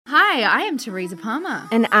Hi, I am Teresa Palmer.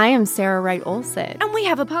 And I am Sarah Wright Olsen. And we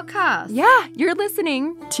have a podcast. Yeah, you're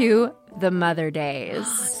listening to The Mother Days.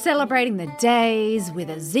 Celebrating the days with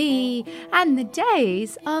a Z and the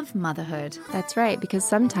days of motherhood. That's right, because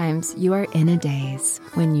sometimes you are in a daze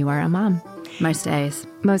when you are a mom. Most days.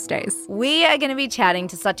 Most days. We are going to be chatting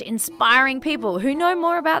to such inspiring people who know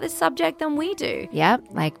more about this subject than we do. Yep,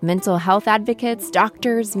 like mental health advocates,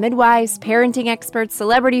 doctors, midwives, parenting experts,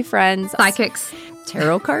 celebrity friends, psychics,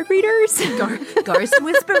 tarot card readers, ghost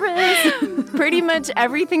whisperers, pretty much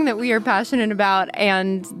everything that we are passionate about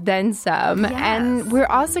and then some. Yes. And we're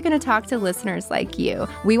also going to talk to listeners like you.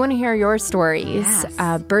 We want to hear your stories,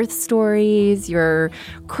 yes. Birth stories, your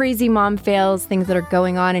crazy mom fails, things that are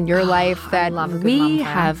going on in your life that we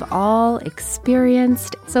have all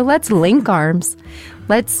experienced. So let's link arms.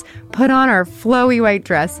 Let's put on our flowy white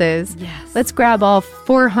dresses. Yes. Let's grab all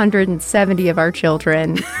 470 of our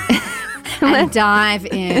children. And dive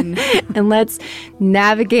in. And let's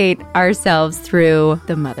navigate ourselves through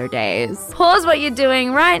the Mother Days. Pause what you're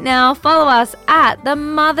doing right now. Follow us at The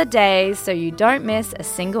Mother Days so you don't miss a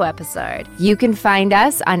single episode. You can find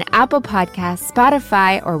us on Apple Podcasts,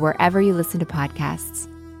 Spotify, or wherever you listen to podcasts.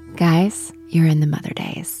 Guys, you're in the Mother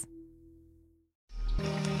Days.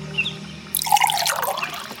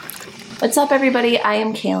 What's up, everybody? I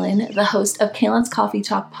am Kaylin, the host of Kaylin's Coffee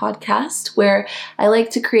Talk podcast, where I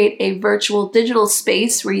like to create a virtual digital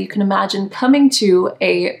space where you can imagine coming to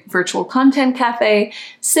a virtual content cafe,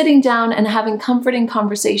 sitting down and having comforting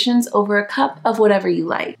conversations over a cup of whatever you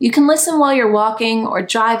like. You can listen while you're walking or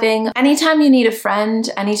driving. Anytime you need a friend,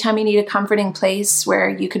 anytime you need a comforting place where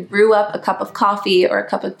you could brew up a cup of coffee or a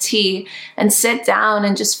cup of tea and sit down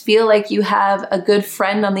and just feel like you have a good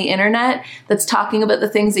friend on the internet that's talking about the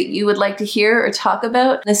things that you would like to hear or talk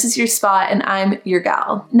about, this is your spot and I'm your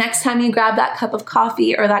gal. Next time you grab that cup of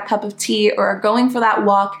coffee or that cup of tea or are going for that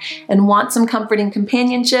walk and want some comforting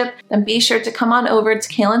companionship, then be sure to come on over to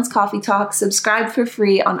Kaylin's Coffee Talk, subscribe for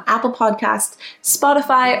free on Apple Podcasts,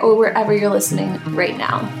 Spotify, or wherever you're listening right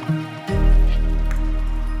now.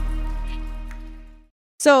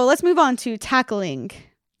 So let's move on to tackling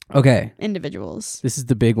individials. This is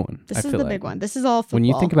the big one. This is the big one. This is all football. When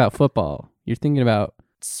you think about football, you're thinking about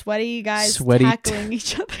sweaty guys tackling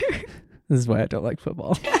each other. This is why I don't like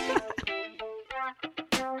football.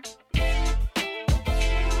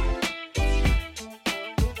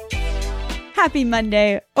 Happy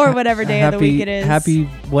Monday or whatever day of the week it is. Happy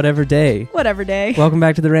whatever day. Whatever day. Welcome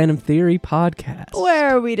back to the Random Theory podcast,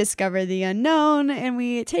 where we discover the unknown and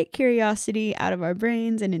we take curiosity out of our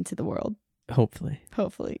brains and into the world. Hopefully.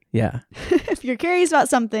 Yeah. If you're curious about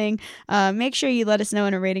something, make sure you let us know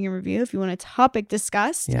in a rating and review. If you want a topic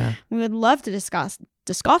discussed, we would love to discuss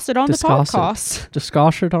it on the podcast.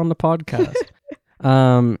 Discuss it on the podcast.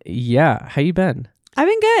 How you been? I've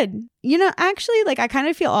been good. You know, actually, I kind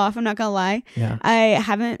of feel off. I'm not going to lie. Yeah. I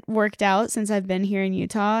haven't worked out since I've been here in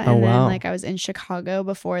Utah. And then, I was in Chicago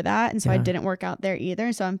before that. And so I didn't work out there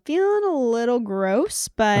either. So I'm feeling a little gross.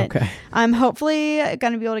 But I'm hopefully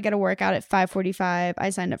going to be able to get a workout at 5:45. I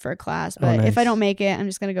signed up for a class. But if I don't make it, I'm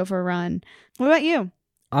just going to go for a run. What about you?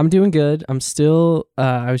 I'm doing good. I'm still,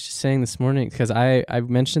 I was just saying this morning, because I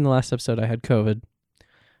mentioned in the last episode I had COVID.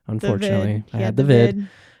 Unfortunately, I had the vid.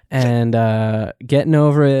 And getting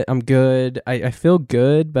over it, I'm good. I feel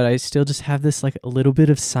good, but I still just have this a little bit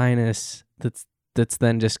of sinus that's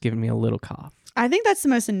then just giving me a little cough. I think that's the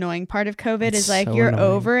most annoying part of COVID is you're annoying.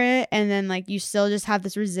 Over it, and then you still just have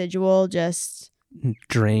this residual just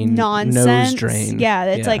nonsense. Nose drain. Yeah,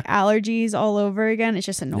 it's allergies all over again. It's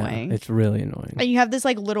just annoying. No, it's really annoying. And you have this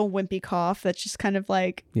little wimpy cough that's just kind of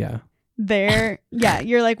there. Yeah,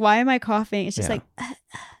 you're why am I coughing? It's just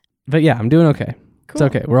But yeah, I'm doing okay. Cool.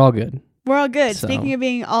 It's okay. We're all good. We're all good. So, speaking of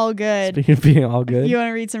being all good. You want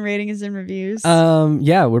to read some ratings and reviews?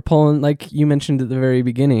 We're pulling, like you mentioned at the very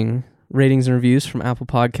beginning, ratings and reviews from Apple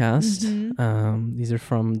Podcast. Mm-hmm. These are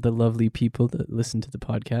from the lovely people that listen to the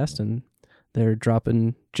podcast, and they're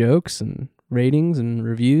dropping jokes and ratings and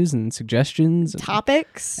reviews and suggestions. And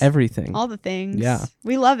topics. Everything. All the things. Yeah.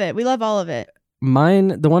 We love it. We love all of it.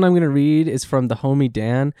 Mine, the one I'm going to read is from the homie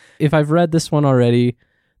Dan. If I've read this one already,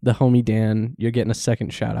 the homie Dan, you're getting a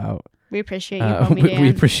second shout out. We appreciate you, homie Dan. We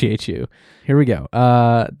appreciate you. Here we go.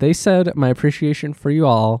 They said, my appreciation for you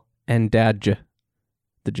all and Dad.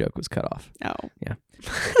 The joke was cut off. Oh.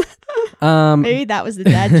 Yeah. Maybe that was the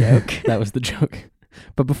dad joke. That was the joke.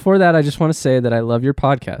 But before that, I just want to say that I love your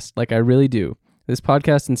podcast. I really do. This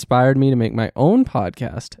podcast inspired me to make my own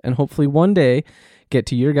podcast and hopefully one day get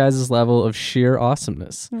to your guys' level of sheer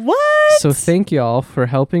awesomeness. What? So thank y'all for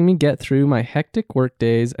helping me get through my hectic work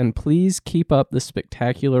days, and please keep up the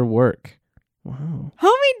spectacular work. Wow.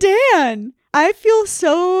 Homie Dan. I feel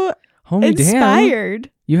so inspired.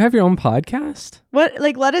 Dan, you have your own podcast? What?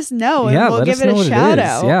 Like, let us know and we'll give it a shout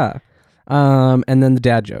out. Yeah. And then the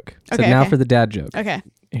dad joke. So now for the dad joke. Okay.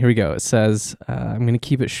 Here we go. It says, I'm going to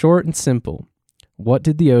keep it short and simple. What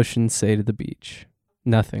did the ocean say to the beach?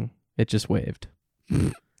 Nothing. It just waved.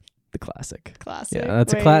 The classic. Classic. Yeah,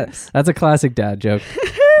 that's a classic dad joke.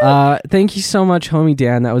 Thank you so much, homie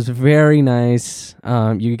Dan. That was very nice.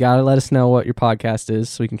 You got to let us know what your podcast is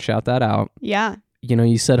so we can shout that out. Yeah. You know,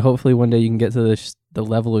 you said hopefully one day you can get to the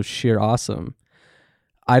level of sheer awesome.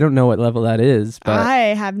 I don't know what level that is, but I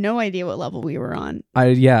have no idea what level we were on.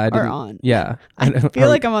 I feel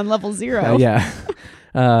like I'm on level 0. Yeah.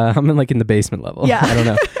 I'm in the basement level. Yeah. I don't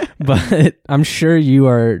know. But I'm sure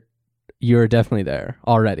you're definitely there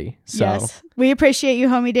already. So yes. We appreciate you,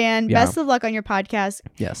 homie Dan. Yeah. Best of luck on your podcast.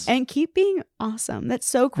 Yes. And keep being awesome. That's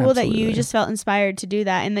so cool Absolutely. that you just felt inspired to do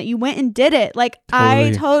that and that you went and did it. Like,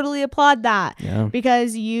 I totally applaud that. Yeah.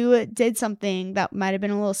 Because you did something that might have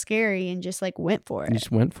been a little scary and just like went for it. You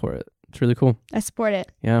just went for it. It's really cool. I support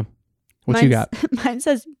it. Yeah. What you got? Mine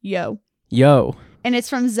says yo. Yo. And it's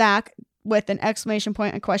from Zach with an exclamation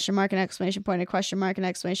point, a question mark, an exclamation point, a question mark, an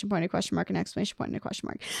exclamation point, a question mark, an exclamation point, and a question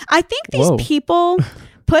mark. I think these people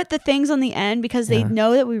put the things on the end because they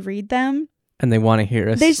know that we read them. And they want to hear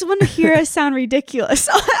us. They just want to hear us sound ridiculous.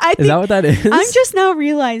 Is that what that is? I'm just now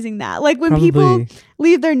realizing that. Like when people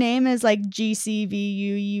leave their name as like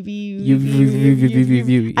GCVUUV,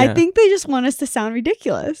 I think they just want us to sound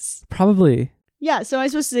ridiculous. Probably. Yeah, so am I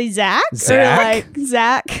supposed to say Zach? Or like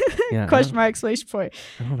Zach? Yeah, question mark, exclamation point.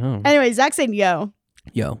 I don't know. Anyway, Zach said yo.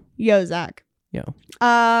 Yo. Yo, Zach. Yo.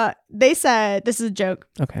 They said, this is a joke.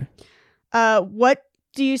 Okay. What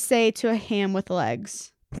do you say to a ham with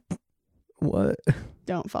legs? What?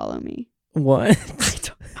 Don't follow me.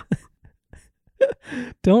 What?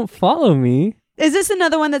 Don't follow me? Is this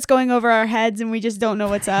another one that's going over our heads and we just don't know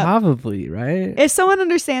what's up? Probably, right? If someone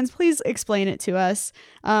understands, please explain it to us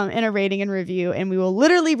in a rating and review, and we will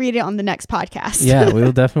literally read it on the next podcast. Yeah, we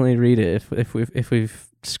will definitely read it if we've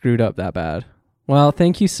screwed up that bad. Well,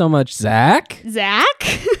 thank you so much, Zach.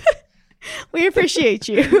 Zach? We appreciate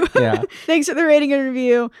you. Yeah. Thanks for the rating and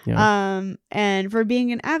review. Yeah. And for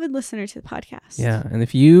being an avid listener to the podcast. Yeah. And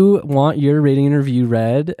if you want your rating and review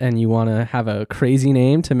read and you want to have a crazy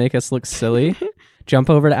name to make us look silly,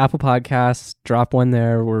 jump over to Apple Podcasts, drop one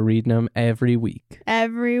there. We're reading them every week.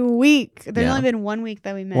 Every week. There's only been 1 week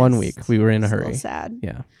that we missed. 1 week. We were in a hurry. A little sad.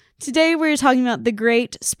 Yeah. Today we're talking about the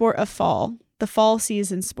great sport of fall. The fall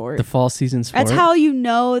season sport. The fall season sport. That's how you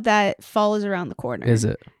know that fall is around the corner. Is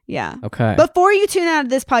it? Yeah. Okay. Before you tune out of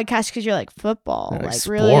this podcast because you're like, football, like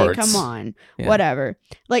really, come on, whatever.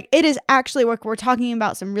 Like, it is actually we're talking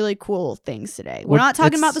about some really cool things today. We're not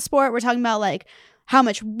talking about the sport. We're talking about like how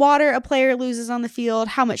much water a player loses on the field,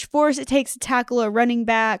 how much force it takes to tackle a running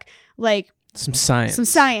back, like some science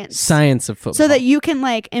of football, so that you can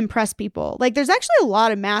like impress people. Like, there's actually a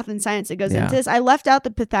lot of math and science that goes into this. I left out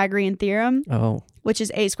the Pythagorean theorem, which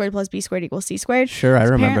is a squared plus b squared equals c squared. Sure, I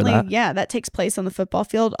remember that. Yeah, that takes place on the football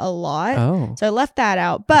field a lot. So I left that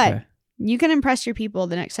out, but you can impress your people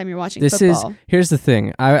the next time you're watching football. Here's the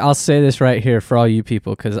thing. I'll say this right here for all you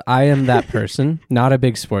people, because I am that person, not a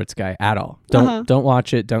big sports guy at all. Don't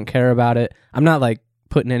watch it. Don't care about it. I'm not like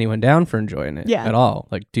putting anyone down for enjoying it at all.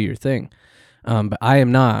 Like, do your thing. But I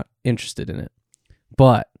am not interested in it.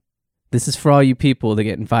 But this is for all you people that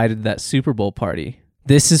get invited to that Super Bowl party.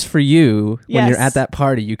 This is for you. When you're at that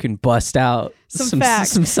party, you can bust out some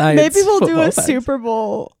science. Maybe we'll do a Super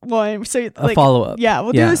Bowl one. So like, a follow-up. Yeah,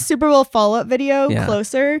 we'll do a Super Bowl follow-up video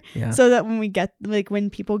closer. Yeah. So that when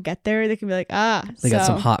people get there, they can be like, they got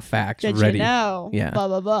some hot facts ready. Blah,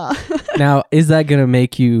 blah, blah. Now, is that going to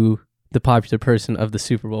make you the popular person of the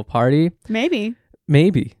Super Bowl party? Maybe.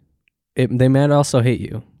 They might also hate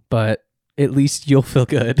you, but at least you'll feel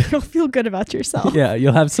good. You'll feel good about yourself. Yeah,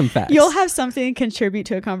 you'll have some facts. You'll have something to contribute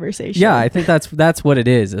to a conversation. Yeah, I think that's what it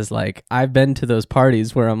is. Is like, I've been to those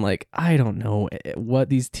parties where I'm like, I don't know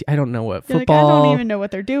what I don't know what football. Like, I don't even know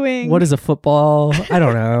what they're doing. What is a football? I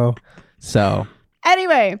don't know. So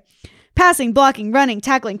anyway, passing, blocking, running,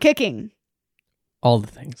 tackling, kicking. All the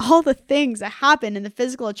things. All the things that happen in the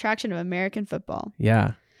physical attraction of American football.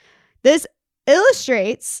 Yeah. This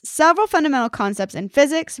illustrates several fundamental concepts in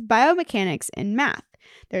physics, biomechanics, and math.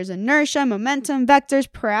 There's inertia, momentum, vectors,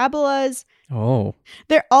 parabolas. Oh.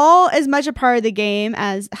 They're all as much a part of the game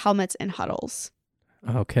as helmets and huddles.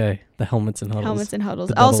 Okay. The helmets and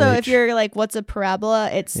huddles. Also, if you're like, what's a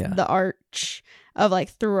parabola? It's the arch of like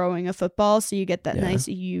throwing a football. So you get that nice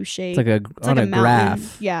U shape. It's like on a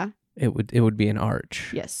graph. Yeah. It would be an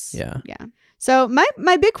arch. Yes. Yeah. Yeah. So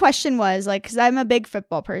my big question was like, because I'm a big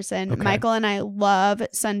football person. Okay. Michael and I love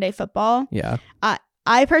Sunday football. Yeah.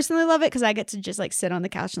 I personally love it because I get to just like sit on the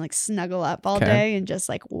couch and like snuggle up all day and just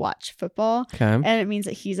like watch football. Okay. And it means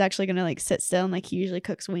that he's actually going to like sit still and like he usually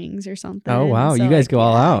cooks wings or something. Oh, wow. So, you guys go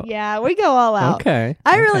all out. Yeah, we go all out. Okay.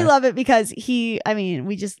 I really love it because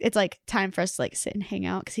it's like time for us to like sit and hang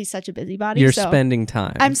out because he's such a busybody. You're spending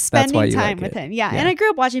time. I'm spending time with him. Yeah. And I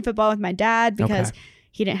grew up watching football with my dad because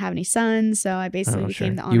he didn't have any sons. So I basically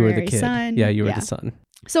became the honorary son. Yeah, you were the son.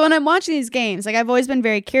 So when I'm watching these games, like I've always been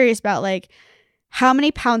very curious about like, how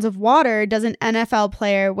many pounds of water does an NFL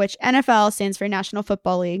player, which NFL stands for National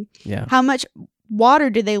Football League, how much water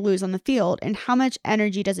do they lose on the field and how much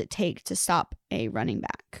energy does it take to stop a running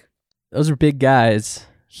back? Those are big guys.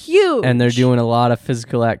 Huge. And they're doing a lot of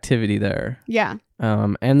physical activity there. Yeah.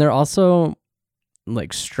 And they're also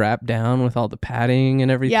like strapped down with all the padding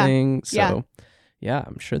and everything. So yeah,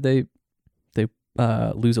 I'm sure they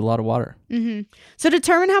lose a lot of water. Mm-hmm. So to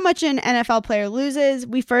determine how much an NFL player loses,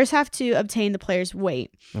 we first have to obtain the player's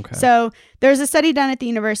weight. Okay. So there's a study done at the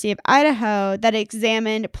University of Idaho that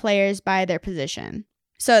examined players by their position.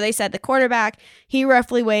 So they said the quarterback, he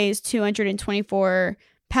roughly weighs 224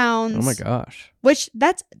 pounds. Oh my gosh. Which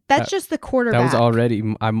that's just the quarterback. That was already,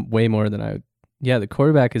 I'm way more than the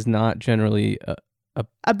quarterback is not generally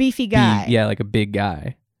a beefy guy. Like a big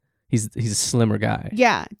guy. He's a slimmer guy.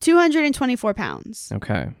 Yeah, 224 pounds.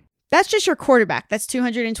 Okay. That's just your quarterback. That's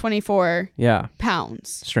 224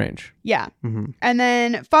 pounds. Strange. Yeah. Mm-hmm. And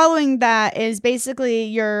then following that is basically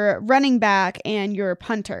your running back and your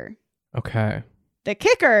punter. Okay. The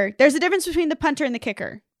kicker, there's a difference between the punter and the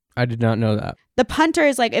kicker. I did not know that. The punter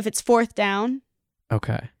is like if it's 4th down.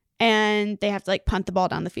 Okay. And they have to like punt the ball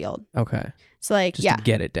down the field. Okay. So like, just to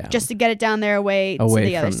get it down. Just to get it down there away to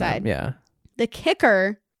the other side. Them. Yeah. The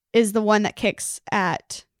kicker is the one that kicks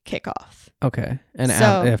at kickoff. Okay. And so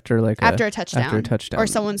after a touchdown. After a touchdown. Or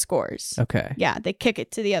someone scores. Okay. Yeah, they kick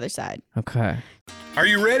it to the other side. Okay. Are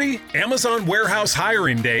you ready? Amazon Warehouse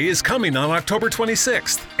Hiring Day is coming on October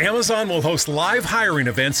 26th. Amazon will host live hiring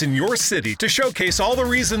events in your city to showcase all the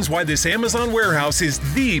reasons why this Amazon warehouse is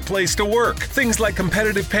the place to work. Things like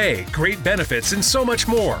competitive pay, great benefits, and so much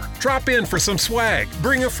more. Drop in for some swag,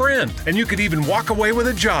 bring a friend, and you could even walk away with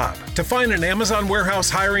a job. To find an Amazon Warehouse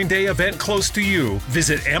Hiring Day event close to you,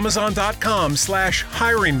 visit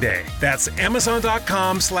amazon.com/hiring day. That's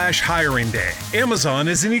amazon.com/hiring day. Amazon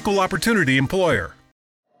is an equal opportunity employer.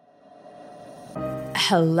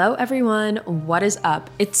 Hello, everyone. What is up?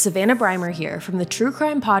 It's Savannah Breimer here from the true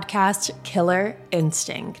crime podcast, Killer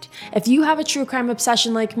Instinct. If you have a true crime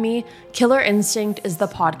obsession like me, Killer Instinct is the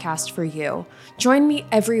podcast for you. Join me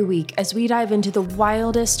every week as we dive into the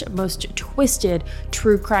wildest, most twisted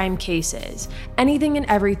true crime cases. Anything and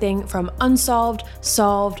everything from unsolved,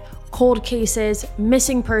 solved, cold cases,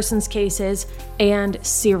 missing persons cases, and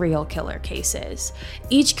serial killer cases.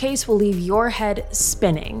 Each case will leave your head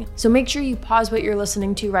spinning. So make sure you pause what you're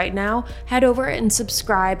listening to right now, head over and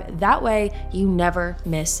subscribe. That way you never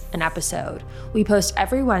miss an episode. We post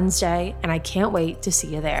every Wednesday, and I can't wait to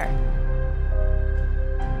see you there.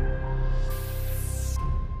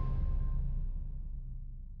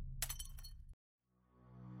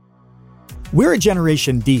 We're a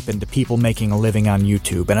generation deep into people making a living on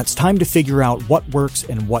YouTube, and it's time to figure out what works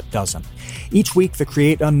and what doesn't. Each week, The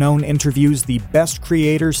Create Unknown interviews the best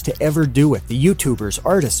creators to ever do it, the YouTubers,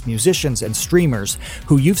 artists, musicians, and streamers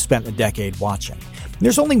who you've spent a decade watching.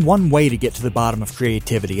 There's only one way to get to the bottom of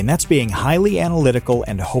creativity, and that's being highly analytical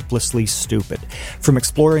and hopelessly stupid. From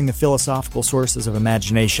exploring the philosophical sources of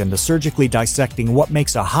imagination to surgically dissecting what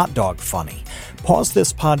makes a hot dog funny. Pause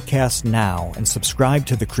this podcast now and subscribe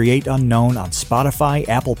to The Create Unknown on Spotify,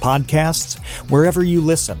 Apple Podcasts, wherever you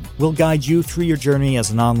listen. We'll guide you through your journey as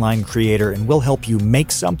an online creator, and we'll help you make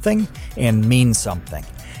something and mean something.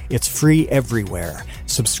 It's free everywhere.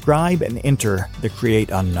 Subscribe and enter The Create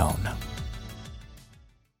Unknown.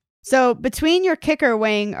 So between your kicker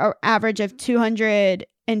weighing an average of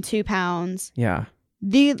 202 pounds,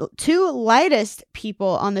 the two lightest people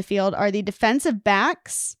on the field are the defensive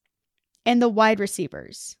backs and the wide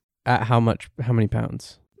receivers. At how many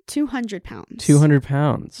pounds? 200 pounds. 200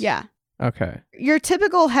 pounds? Yeah. Okay. Your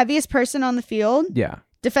typical heaviest person on the field? Yeah.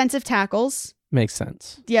 Defensive tackles. Makes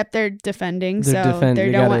sense. Yep, they're defending, they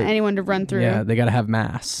don't want anyone to run through. Yeah, they got to have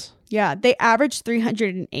mass. Yeah, they average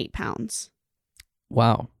 308 pounds.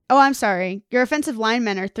 Wow. Oh, I'm sorry. Your offensive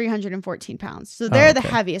linemen are 314 pounds. So they're the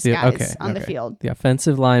heaviest guys on the field. The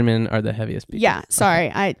offensive linemen are the heaviest people. Yeah,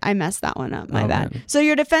 sorry. I messed that one up. My bad. Man. So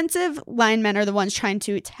your defensive linemen are the ones trying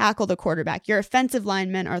to tackle the quarterback. Your offensive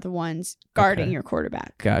linemen are the ones guarding your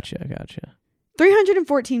quarterback. Gotcha.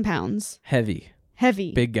 314 pounds. Heavy.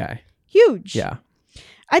 Big guy. Huge. Yeah.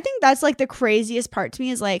 I think that's like the craziest part to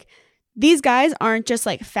me is like these guys aren't just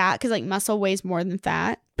like fat because like muscle weighs more than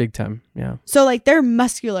fat. Big time. Yeah. So like they're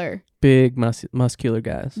muscular. Big muscular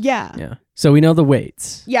guys. Yeah. Yeah. So we know the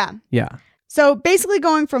weights. Yeah. Yeah. So basically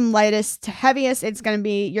going from lightest to heaviest, it's going to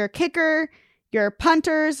be your kicker, your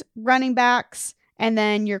punters, running backs, and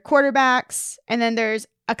then your quarterbacks. And then there's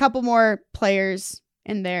a couple more players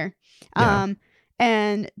in there. Yeah.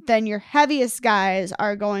 And then your heaviest guys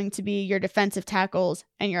are going to be your defensive tackles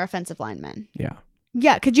and your offensive linemen. Yeah.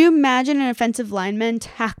 Yeah. Could you imagine an offensive lineman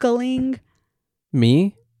tackling?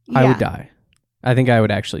 Me? Yeah. I would die. I think I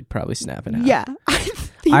would actually probably snap in half. Yeah.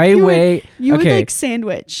 You would like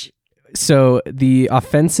sandwich. So the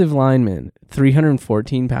offensive lineman,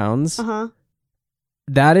 314 pounds. Uh-huh.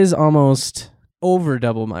 That is almost over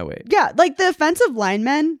double my weight. Yeah. Like the offensive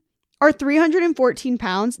linemen are 314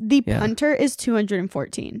 pounds. The punter is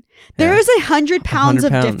 214. There is 100 pounds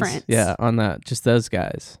of difference. Yeah, on that. Just those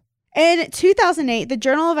guys. In 2008, the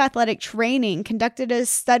Journal of Athletic Training conducted a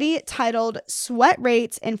study titled Sweat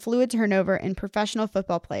Rates and Fluid Turnover in Professional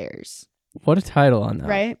Football Players. What a title on that.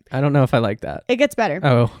 Right? I don't know if I like that. It gets better.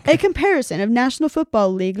 Oh. Okay. A comparison of National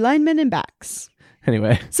Football League linemen and backs.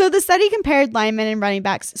 Anyway. So the study compared linemen and running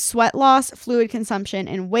backs' sweat loss, fluid consumption,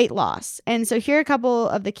 and weight loss. And so here are a couple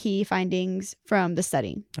of the key findings from the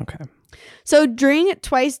study. Okay. So during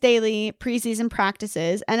twice daily preseason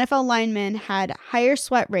practices, NFL linemen had higher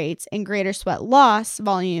sweat rates and greater sweat loss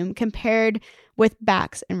volume compared with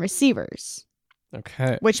backs and receivers.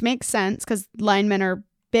 Okay. Which makes sense because linemen are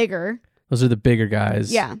bigger. Those are the bigger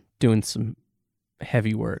guys. Yeah. Doing some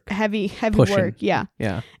heavy work. Heavy Pushing. work. Yeah.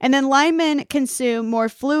 Yeah. And then linemen consume more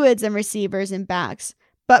fluids than receivers and backs,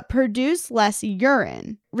 but produce less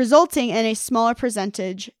urine, resulting in a smaller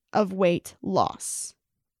percentage of weight loss.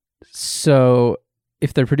 So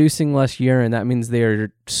if they're producing less urine, that means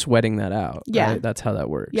they're sweating that out. Yeah. Right? That's how that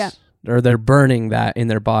works. Yeah. Or they're burning that in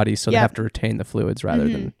their body, so they have to retain the fluids rather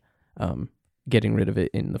than getting rid of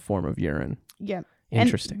it in the form of urine. Yeah.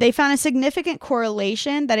 Interesting. And they found a significant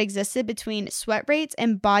correlation that existed between sweat rates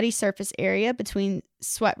and body surface area between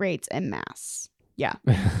sweat rates and mass. Yeah.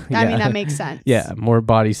 I mean, that makes sense. Yeah. More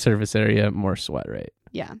body surface area, more sweat rate.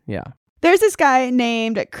 Yeah. Yeah. There's this guy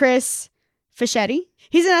named Chris Fischetti.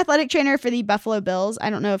 He's an athletic trainer for the Buffalo Bills. I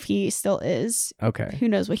don't know if he still is. Okay. Who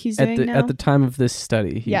knows what he's doing now? At the time of this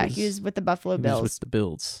study, he was with the Buffalo Bills. He was with the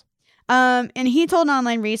Bills. And he told an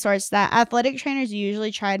online resource that athletic trainers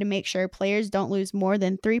usually try to make sure players don't lose more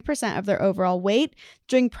than 3% of their overall weight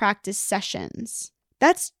during practice sessions.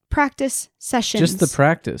 That's practice sessions. Just the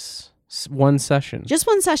practice. One session. Just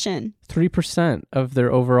one session. 3% of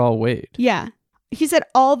their overall weight. Yeah. He said,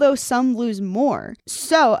 although some lose more.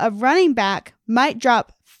 So a running back might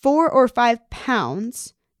drop 4 or 5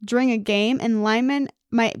 pounds during a game, and linemen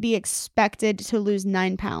might be expected to lose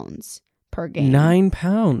 9 pounds per game. 9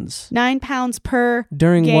 pounds. 9 pounds per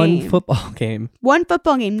during game. One football game. 1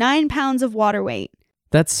 football game, 9 pounds of water weight.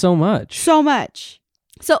 That's so much. So much.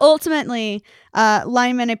 So ultimately,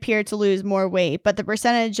 linemen appear to lose more weight, but the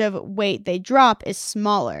percentage of weight they drop is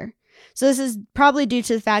smaller. So this is probably due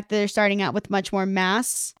to the fact that they're starting out with much more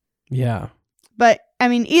mass. Yeah. But I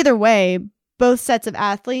mean, either way, both sets of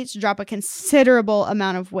athletes drop a considerable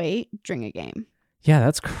amount of weight during a game. Yeah,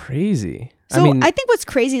 that's crazy. So I think what's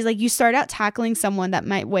crazy is like you start out tackling someone that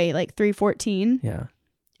might weigh like 314. Yeah.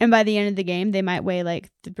 And by the end of the game, they might weigh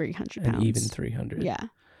like 300 pounds. And even 300. Yeah.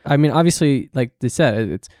 I mean, obviously, like they said,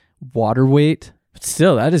 it's water weight. But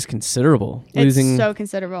still, that is considerable. It's so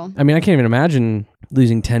considerable. I mean, I can't even imagine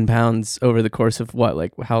losing 10 pounds over the course of what?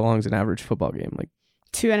 Like, how long is an average football game? Like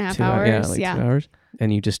 2.5 hours. Yeah, like 2 hours.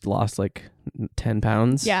 And you just lost like 10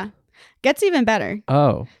 pounds? Yeah. Gets even better.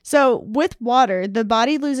 Oh. So with water, the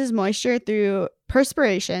body loses moisture through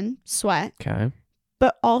perspiration, sweat. Okay.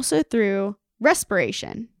 But also through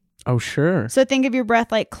respiration. Oh, sure. So think of your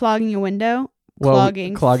breath like clogging a window.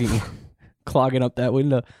 Clogging up that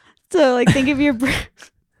window. So like think of your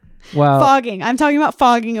breath. Wow. Fogging. I'm talking about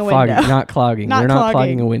fogging a window. Not clogging. We're not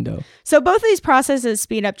clogging a window. So both of these processes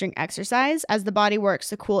speed up during exercise as the body works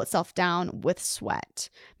to cool itself down with sweat.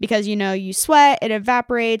 Because, you know, you sweat, it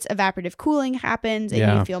evaporates, evaporative cooling happens,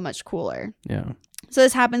 and you feel much cooler. Yeah. So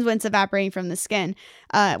this happens when it's evaporating from the skin,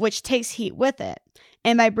 which takes heat with it.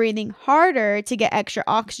 And by breathing harder to get extra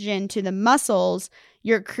oxygen to the muscles,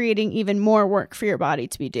 you're creating even more work for your body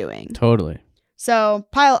to be doing. Totally. So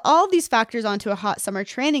pile all of these factors onto a hot summer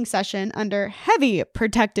training session under heavy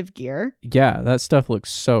protective gear. Yeah, that stuff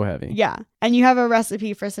looks so heavy. Yeah. And you have a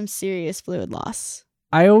recipe for some serious fluid loss.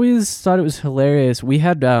 I always thought it was hilarious. We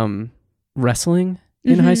had wrestling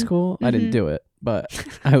in high school. I didn't do it. but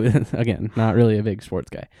I was, again, not really a big sports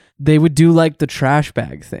guy. They would do like the trash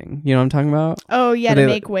bag thing. You know what I'm talking about? Oh, yeah, to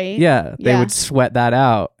make weight. Yeah, they would sweat that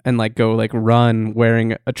out and like go like run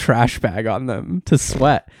wearing a trash bag on them to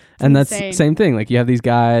sweat. And that's the same thing. Like you have these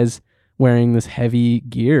guys wearing this heavy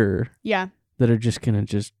gear. Yeah. That are just going to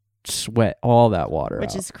just sweat all that water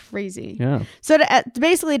Which out. is crazy. Yeah. So to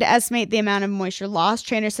estimate the amount of moisture lost,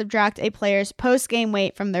 trainers subtract a player's post-game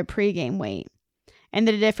weight from their pre-game weight. And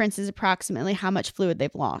the difference is approximately how much fluid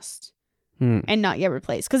they've lost and not yet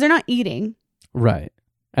replaced. Because they're not eating. Right.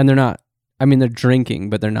 And they're not, I mean, they're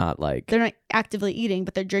drinking, but they're not like... They're not actively eating,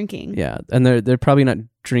 but they're drinking. Yeah. And they're probably not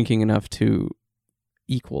drinking enough to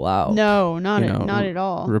equal out. No, not at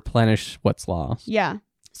all. Replenish what's lost. Yeah.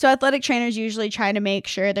 So athletic trainers usually try to make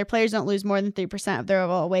sure their players don't lose more than 3% of their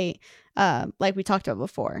overall weight, like we talked about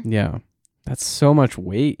before. Yeah. That's so much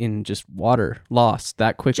weight in just water lost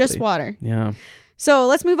that quickly. Just water. Yeah. So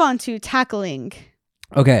let's move on to tackling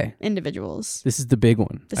individuals. This is the big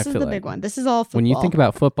one. This is the big one. This is all football. When you think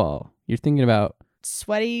about football, you're thinking about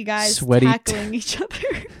sweaty guys tackling each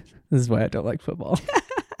other. This is why I don't like football.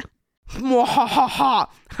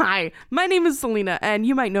 Hi, my name is Selena, and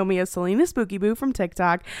you might know me as Selena Spooky Boo from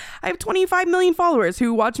TikTok. I have 25 million followers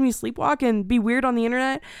who watch me sleepwalk and be weird on the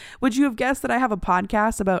internet. Would you have guessed that I have a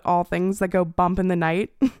podcast about all things that go bump in the night?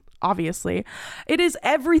 Obviously. It is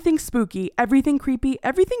everything spooky, everything creepy,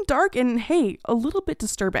 everything dark, and hey, a little bit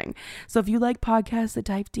disturbing. So if you like podcasts that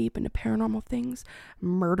dive deep into paranormal things,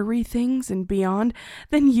 murdery things, and beyond,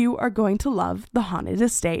 then you are going to love The Haunted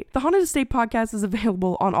Estate. The Haunted Estate podcast is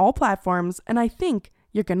available on all platforms, and I think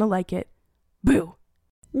you're gonna like it. Boo.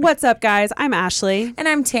 What's up, guys? I'm Ashley. And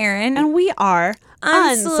I'm Taryn. And we are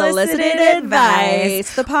Unsolicited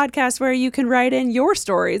Advice, the podcast where you can write in your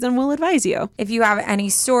stories and we'll advise you. If you have any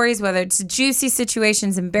stories, whether it's juicy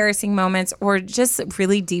situations, embarrassing moments, or just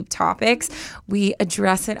really deep topics, we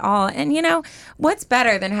address it all. And you know, what's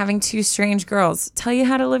better than having two strange girls tell you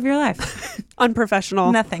how to live your life?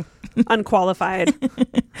 Unprofessional. Nothing. Unqualified.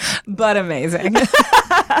 But amazing.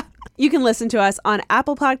 You can listen to us on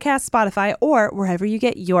Apple Podcasts, Spotify, or wherever you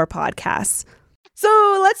get your podcasts.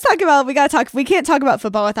 So let's talk about, we can't talk about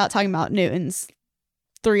football without talking about Newton's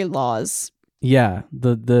 3 laws. Yeah,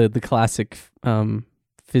 the classic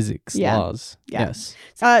physics laws. Yeah. Yes.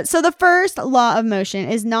 So the first law of motion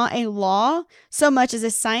is not a law so much as a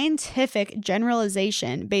scientific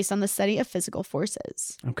generalization based on the study of physical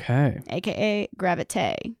forces. Okay. AKA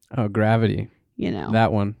gravity. Oh, gravity. You know.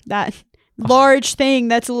 That one. That large thing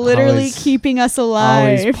that's literally keeping us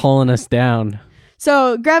alive. Always pulling us down.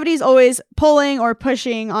 So gravity is always pulling or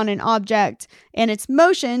pushing on an object and its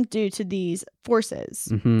motion due to these forces.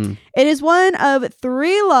 Mm-hmm. It is one of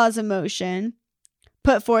 3 laws of motion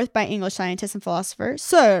put forth by English scientist and philosopher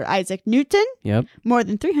Sir Isaac Newton more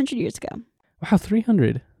than 300 years ago. Wow,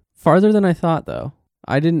 300. Farther than I thought, though.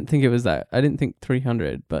 I didn't think it was that. I didn't think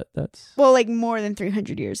 300, but that's... Well, like more than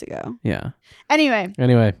 300 years ago. Yeah. Anyway.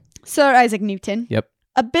 Sir Isaac Newton. Yep.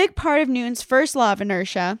 A big part of Newton's first law of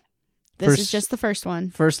inertia. This is just the first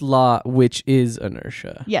one. First law, which is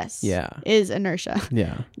inertia. Yes. Yeah. Is inertia.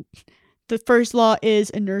 Yeah. The first law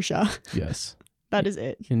is inertia. Yes. That is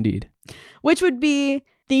it. Indeed. Which would be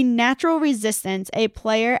the natural resistance a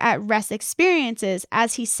player at rest experiences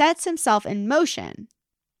as he sets himself in motion.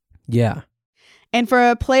 Yeah. And for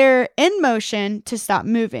a player in motion to stop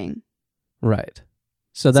moving. Right.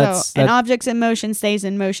 So an object in motion stays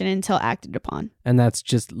in motion until acted upon. And that's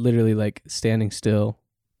just literally like standing still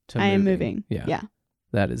to I am moving. Yeah.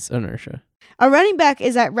 That is inertia. A running back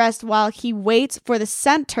is at rest while he waits for the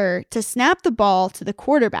center to snap the ball to the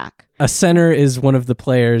quarterback. A center is one of the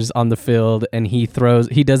players on the field and he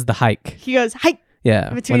does the hike. He goes, hike.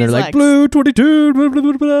 Yeah. Between when they're his like, legs. blue 22, blah, blah,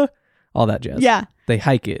 blah, blah, all that jazz. Yeah. They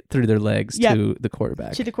hike it through their legs to the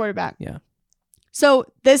quarterback. To the quarterback. Yeah.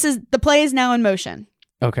 So the play is now in motion.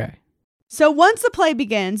 Okay. So once the play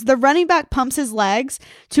begins, the running back pumps his legs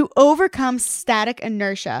to overcome static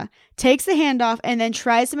inertia, takes the handoff, and then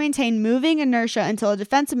tries to maintain moving inertia until a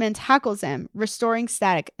defensive man tackles him, restoring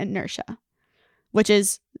static inertia, which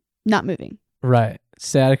is not moving. Right.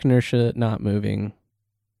 Static inertia, not moving.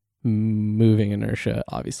 Moving inertia,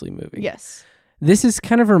 obviously moving. Yes. This is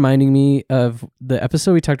kind of reminding me of the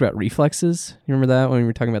episode we talked about reflexes. You remember that when we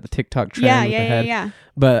were talking about the TikTok trend with the head? Yeah.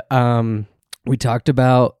 But we talked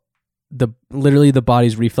about literally the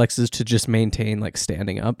body's reflexes to just maintain like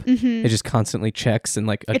standing up. Mm-hmm. It just constantly checks and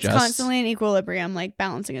like adjusts. It's constantly in equilibrium, like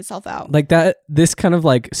balancing itself out. Like that, this kind of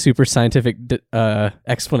like super scientific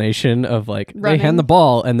explanation of like running. They hand the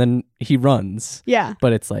ball and then he runs. Yeah.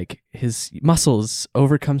 But it's like his muscles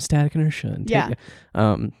overcome static inertia.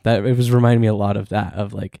 And that it was reminding me a lot of that,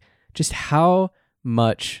 of like just how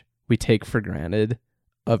much we take for granted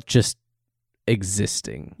of just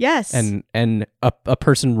existing. Yes. And a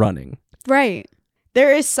person running. Right.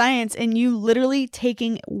 There is science in you literally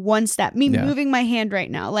taking one step. Me moving my hand right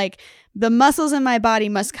now. Like, the muscles in my body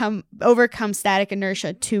must overcome static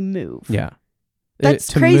inertia to move. Yeah.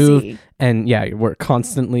 That's crazy. Move, and we're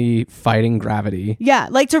constantly fighting gravity. Yeah.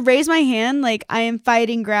 Like, to raise my hand, like, I am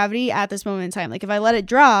fighting gravity at this moment in time. Like, if I let it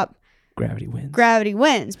drop, gravity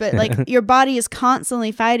wins. But like, your body is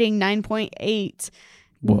constantly fighting 9.8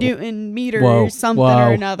 Newton meters, something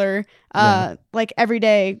or another, like, every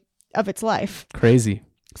day of its life. Crazy.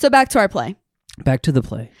 So back to our play. Back to the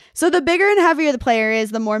play. So the bigger and heavier the player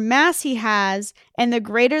is, the more mass he has, and the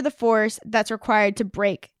greater the force that's required to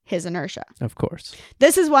break his inertia. Of course.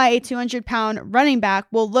 This is why a 200-pound running back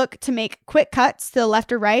will look to make quick cuts to the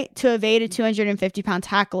left or right to evade a 250-pound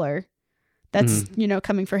tackler that's,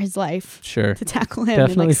 coming for his life. Sure. To tackle him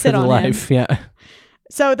Definitely and like sit for the on life. him. Yeah.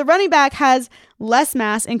 So the running back has less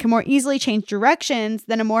mass and can more easily change directions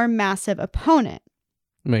than a more massive opponent.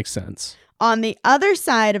 Makes sense. On the other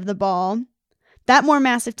side of the ball, that more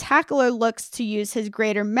massive tackler looks to use his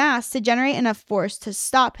greater mass to generate enough force to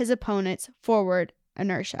stop his opponent's forward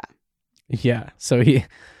inertia. Yeah. So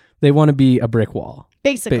they want to be a brick wall.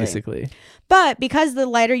 Basically. But because the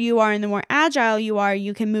lighter you are and the more agile you are,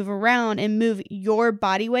 you can move around and move your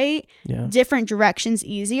body weight different directions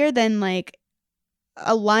easier than like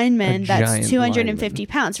a lineman that's 250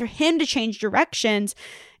 pounds. For him to change directions,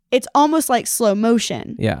 it's almost like slow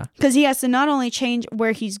motion. Yeah. Because he has to not only change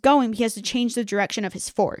where he's going, but he has to change the direction of his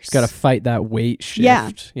force. He's got to fight that weight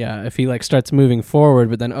shift. Yeah. If he like starts moving forward,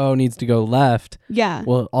 but then, needs to go left. Yeah.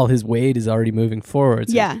 Well, all his weight is already moving forward.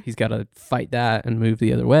 So he's got to fight that and move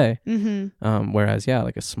the other way. Mm-hmm. Whereas,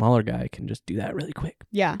 like a smaller guy can just do that really quick.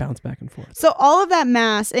 Yeah. Bounce back and forth. So all of that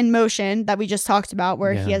mass in motion that we just talked about,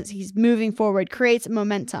 where he's moving forward, creates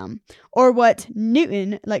momentum, or what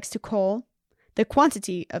Newton likes to call the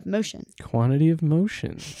quantity of motion. Quantity of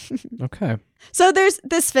motion. Okay. So there's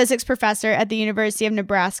this physics professor at the University of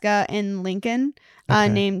Nebraska in Lincoln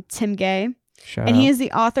named Tim Gay. Shout out. He is the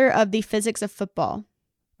author of The Physics of Football.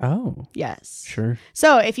 Oh. Yes. Sure.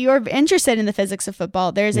 So if you are interested in the physics of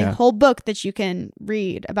football, there's a whole book that you can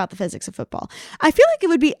read about the physics of football. I feel like it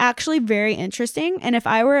would be actually very interesting. And if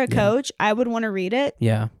I were a coach, I would want to read it.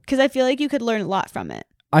 Yeah. Because I feel like you could learn a lot from it.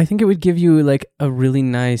 I think it would give you like a really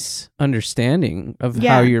nice understanding of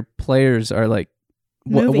how your players are like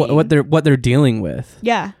what they're dealing with.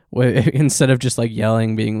 Yeah. Instead of just like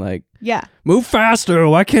yelling, being like, move faster.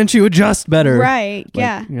 Why can't you adjust better? Right.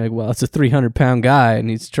 Like, you're like, well, it's a 300-pound guy and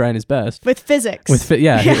he's trying his best with physics.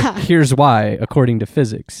 Here's why, according to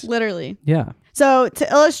physics. Literally. Yeah. So to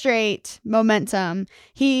illustrate momentum,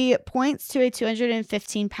 he points to a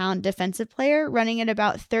 215-pound defensive player running at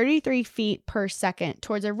about 33 feet per second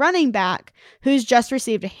towards a running back who's just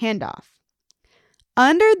received a handoff.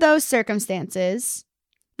 Under those circumstances,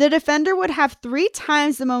 the defender would have 3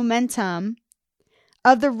 times the momentum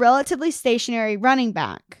of the relatively stationary running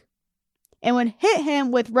back and would hit him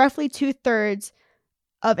with roughly 2/3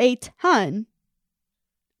 of a ton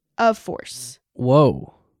of force.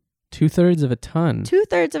 Whoa. 2/3 of a ton.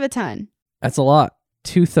 2/3 of a ton. That's a lot.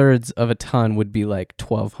 2/3 of a ton would be like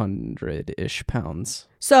 1,200-ish pounds.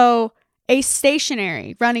 So a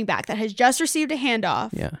stationary running back that has just received a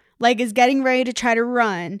handoff, like is getting ready to try to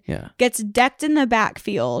run, gets decked in the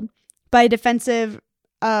backfield by a defensive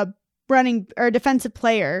defensive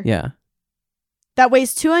player. Yeah. That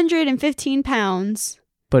weighs 215 pounds.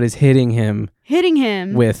 But is hitting him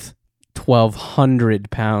with 1,200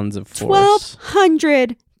 pounds of force.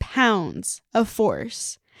 1,200 pounds of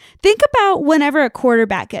force. Think about whenever a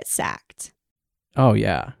quarterback gets sacked. Oh,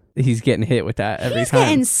 yeah. He's getting hit with that every time. He's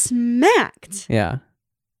getting smacked. Yeah.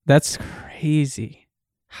 That's crazy.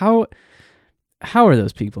 How are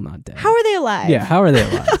those people not dead? How are they alive? Yeah, how are they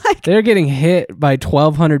alive? They're getting hit by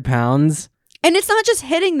 1,200 pounds. And it's not just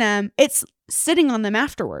hitting them, it's sitting on them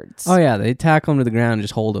afterwards. Oh, yeah. They tackle them to the ground and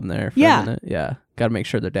just hold them there for a minute. Yeah. Got to make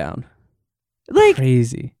sure they're down. Like,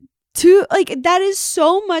 crazy. That is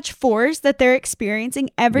so much force that they're experiencing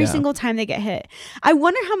every single time they get hit. I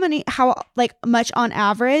wonder how much on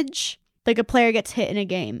average like a player gets hit in a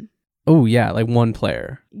game. Oh yeah, like one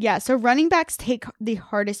player. Yeah, so running backs take the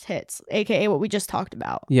hardest hits, aka what we just talked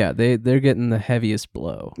about. Yeah, they're getting the heaviest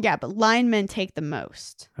blow. Yeah, but linemen take the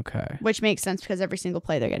most. Okay. Which makes sense because every single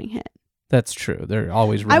play they're getting hit. That's true. They're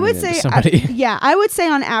always running into somebody. I would say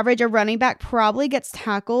on average a running back probably gets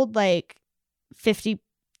tackled like 50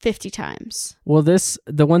 times. Well,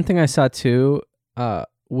 the one thing I saw too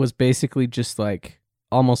was basically just like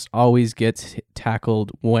almost always gets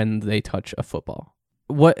tackled when they touch a football.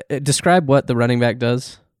 describe what the running back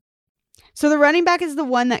does? So the running back is the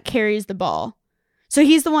one that carries the ball. So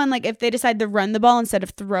he's the one, like, if they decide to run the ball instead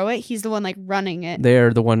of throw it, he's the one, like, running it.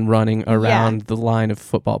 They're the one running around the line of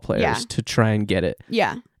football players to try and get it.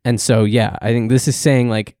 Yeah. And so, I think this is saying,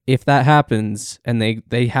 like, if that happens and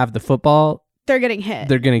they have the football, they're getting hit.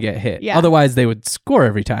 They're going to get hit. Yeah. Otherwise, they would score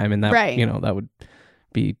every time. And that, right. That would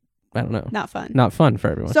be, I don't know. Not fun. Not fun for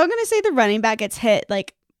everyone. So I'm going to say the running back gets hit,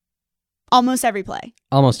 like, almost every play.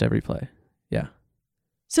 Almost every play. Yeah.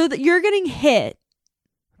 So that you're getting hit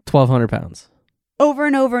 1,200 pounds. Over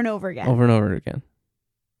and over and over again. Over and over again.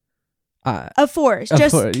 Of force.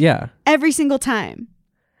 Yeah. Every single time.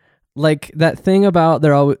 Like that thing about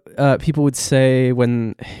people would say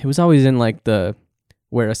when it was always in like the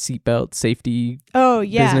wear a seatbelt safety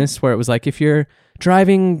business where it was like if you're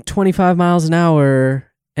driving 25 miles an hour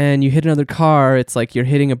and you hit another car, it's like you're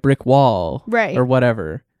hitting a brick wall. Right. Or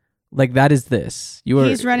whatever. Like that is this.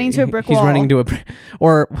 He's running to a brick wall. He's running to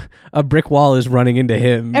or a brick wall is running into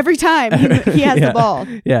him. Every time he has the ball.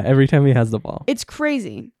 Yeah, every time he has the ball. It's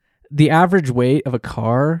crazy. The average weight of a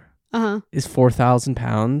car is 4,000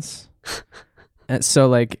 pounds. And so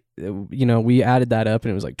like, we added that up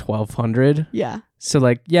and it was like 1,200. Yeah. So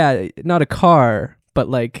like, not a car, but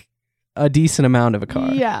like a decent amount of a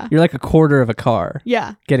car. Yeah. You're like a quarter of a car.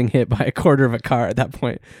 Yeah. Getting hit by a quarter of a car at that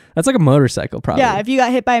point. That's like a motorcycle probably. Yeah, if you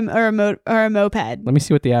got hit by a moped. Let me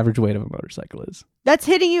see what the average weight of a motorcycle is. That's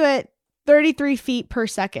hitting you at 33 feet per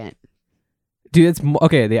second. Dude, it's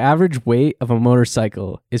okay. The average weight of a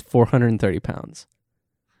motorcycle is 430 pounds.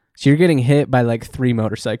 So you're getting hit by like 3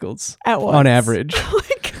 motorcycles at once. On average. Oh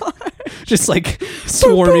my God. Just like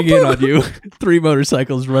swarming in on you. 3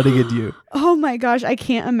 motorcycles running into you. Oh my gosh. I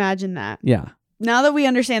can't imagine that. Yeah. Now that we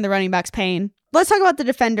understand the running back's pain, let's talk about the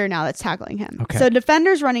defender now that's tackling him. Okay. So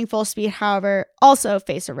defenders running full speed, however, also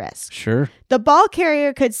face a risk. Sure. The ball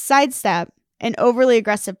carrier could sidestep an overly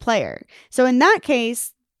aggressive player. So in that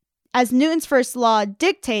case, as Newton's first law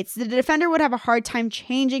dictates, the defender would have a hard time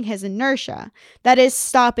changing his inertia, that is,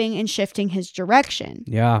 stopping and shifting his direction.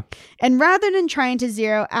 Yeah. And rather than trying to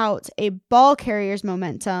zero out a ball carrier's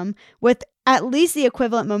momentum with at least the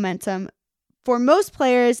equivalent momentum, for most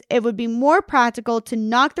players, it would be more practical to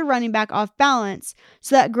knock the running back off balance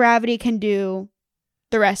so that gravity can do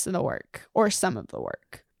the rest of the work or some of the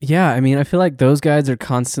work. Yeah, I mean, I feel like those guys are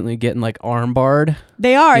constantly getting like arm barred.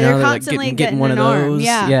 They are. They're constantly like, getting one an of those. Arm.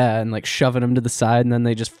 Yeah. Yeah, and like shoving them to the side, and then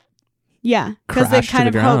they just because they kind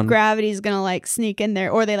of ground. hope gravity's gonna like sneak in there,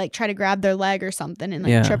 or they like try to grab their leg or something and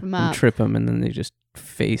like trip them up. Trip them, and then they just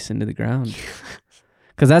face into the ground.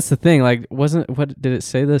 Because that's the thing. Like, what did it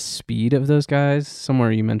say? The speed of those guys?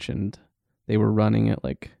 Somewhere you mentioned they were running at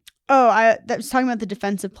like. Oh, I was talking about the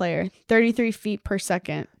defensive player, 33 feet per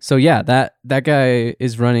second. So yeah, that guy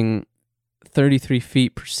is running 33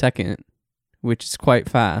 feet per second, which is quite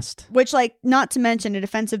fast. Which, like, not to mention a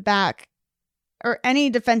defensive back or any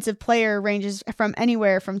defensive player ranges from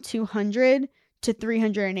anywhere from 200 to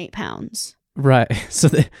 308 pounds. Right. So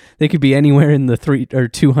they could be anywhere in the 300s or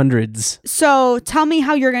 200s. So tell me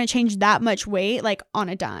how you're going to change that much weight, like, on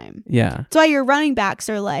a dime. Yeah. That's why your running backs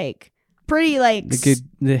are, like, pretty like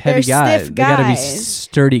the heavy guys. They gotta be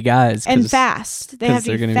sturdy guys and fast. They have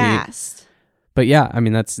to be fast. But yeah, I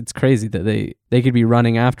mean it's crazy that they could be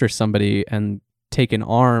running after somebody and take an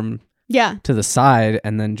arm to the side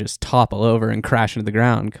and then just topple over and crash into the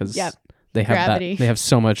ground because they have gravity. They have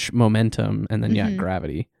so much momentum and then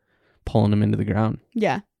gravity pulling them into the ground.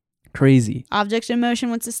 Yeah, crazy. Object in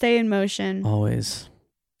motion wants to stay in motion. Always.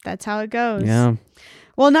 That's how it goes. Yeah.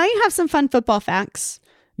 Well, now you have some fun football facts.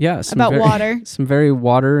 Yeah, about water. Some very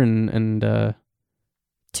water and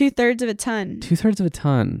 2/3 of a ton. 2/3 of a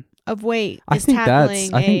ton of weight. I think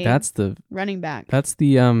that's the running back. That's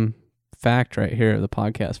the fact right here of the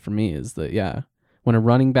podcast for me is that when a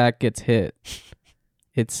running back gets hit,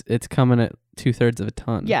 it's coming at 2/3 of a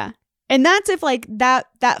ton. Yeah. And that's if like that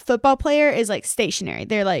football player is like stationary.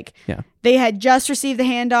 They're like, they had just received the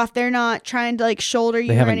handoff. They're not trying to like shoulder you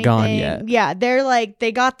or anything. They haven't gone yet. Yeah. They're like,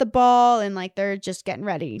 they got the ball and like, they're just getting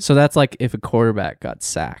ready. So that's like if a quarterback got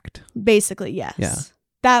sacked. Basically, yes. Yeah.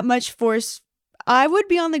 That much force. I would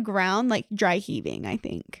be on the ground like dry heaving, I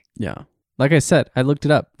think. Yeah. Like I said, I looked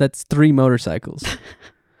it up. That's 3 motorcycles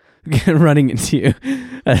running into you.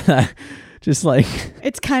 Just like.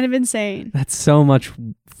 It's kind of insane. That's so much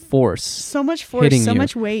force. So much force, so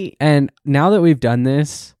much weight. And now that we've done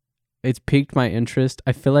this, it's piqued my interest.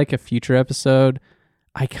 I feel like a future episode,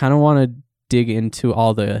 I kind of want to dig into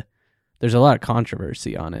there's a lot of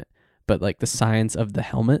controversy on it, but like the science of the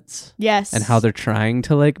helmets. Yes. And how they're trying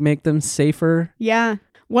to like make them safer. Yeah.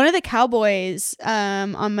 One of the Cowboys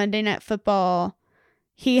on Monday Night Football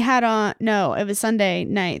He had on, no, it was Sunday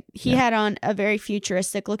night. He had on a very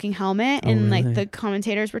futuristic looking helmet, and like the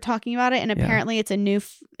commentators were talking about it. And apparently it's a new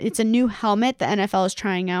helmet the NFL is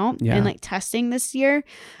trying out and like testing this year.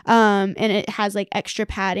 And it has like extra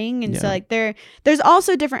padding. And so like there's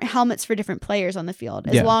also different helmets for different players on the field,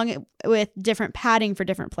 as long with different padding for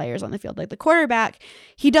different players on the field. Like the quarterback,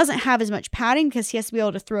 he doesn't have as much padding because he has to be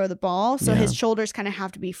able to throw the ball. So his shoulders kind of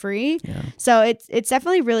have to be free. Yeah. So it's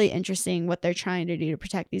definitely really interesting what they're trying to do to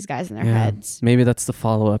protect these guys in their heads. Maybe that's the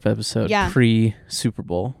follow-up episode pre Super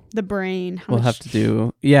Bowl. The brain. We'll have to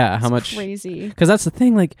do how much crazy. Because that's the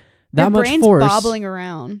thing, like that their much brain's force bobbling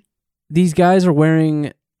around. These guys are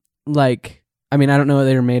wearing like, I mean, I don't know what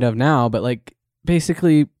they're made of now, but like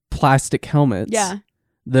basically plastic helmets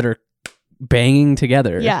that are banging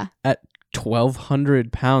together at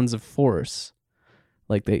 1,200 pounds of force.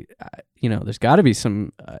 Like they, there's got to be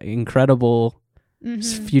some incredible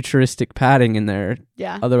futuristic padding in there.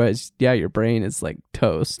 Yeah. Otherwise, your brain is like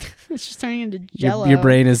toast. It's just turning into jello. Your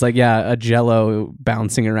brain is like, a jello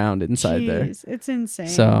bouncing around inside there. It's insane.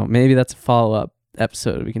 So maybe that's a follow-up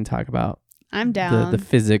episode we can talk about. I'm down. The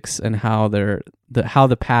physics and how how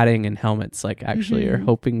the padding and helmets like actually are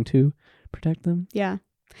hoping to protect them. Yeah.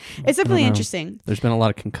 It's definitely interesting. There's been a lot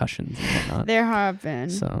of concussions and whatnot. There have been.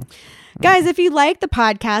 So, guys, if you like the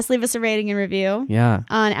podcast, leave us a rating and review.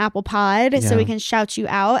 On Apple Pod, so we can shout you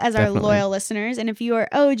out as our loyal listeners. And if you are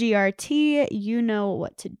OGRT, you know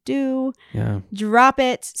what to do. Yeah. Drop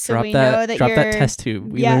it so we know that you're. Drop that test tube.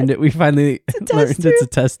 We learned it. We finally learned it's a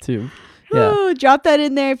test tube. Oh, drop that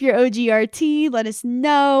in there if you're OGRT. Let us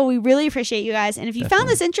know. We really appreciate you guys. And if you found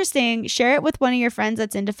this interesting, share it with one of your friends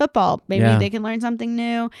that's into football. Maybe they can learn something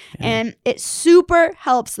new. And it super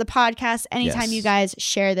helps the podcast anytime you guys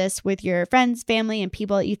share this with your friends, family, and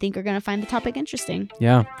people that you think are going to find the topic interesting.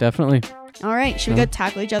 Yeah, definitely. All right. Should we go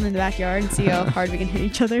tackle each other in the backyard and see how hard we can hit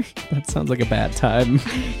each other? That sounds like a bad time.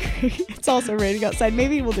 I agree. It's also raining outside.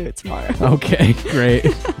 Maybe we'll do it tomorrow. Okay, great.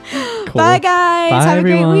 Cool. Bye, guys. Bye, Have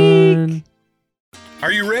everyone. a great week.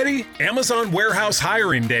 Are you ready? Amazon Warehouse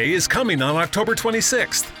Hiring Day is coming on October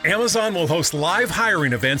 26th. Amazon will host live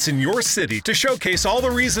hiring events in your city to showcase all the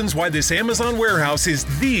reasons why this Amazon warehouse is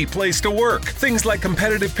the place to work. Things like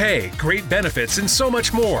competitive pay, great benefits, and so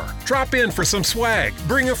much more. Drop in for some swag,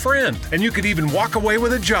 bring a friend, and you could even walk away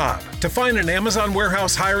with a job. To find an Amazon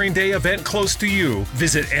Warehouse Hiring Day event close to you,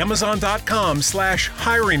 visit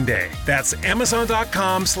amazon.com/hiring day. That's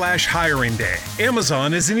amazon.com/hiring day.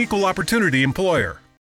 Amazon is an equal opportunity employer.